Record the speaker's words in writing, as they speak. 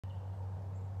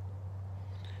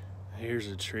Here's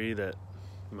a tree that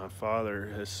my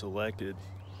father has selected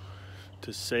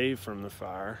to save from the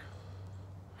fire.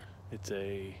 It's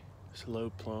a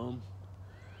slow plum,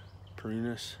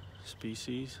 Prunus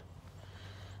species.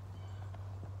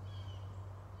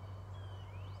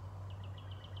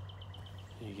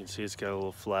 You can see it's got a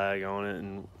little flag on it,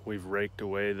 and we've raked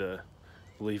away the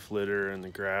leaf litter and the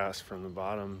grass from the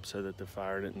bottom so that the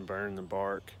fire didn't burn the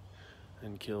bark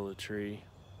and kill the tree.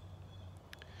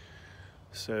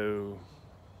 So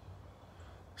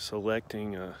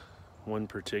selecting one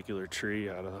particular tree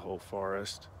out of the whole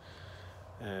forest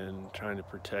and trying to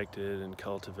protect it and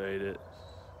cultivate it,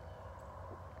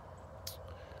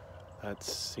 that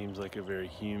seems like a very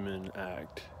human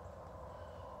act.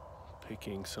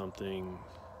 Picking something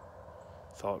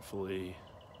thoughtfully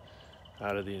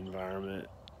out of the environment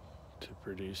to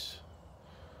produce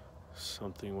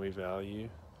something we value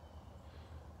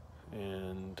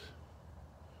and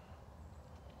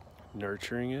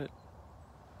nurturing it.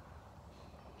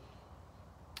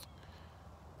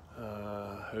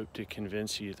 Hope to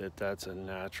convince you that that's a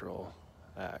natural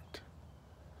act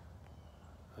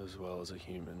as well as a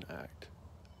human act.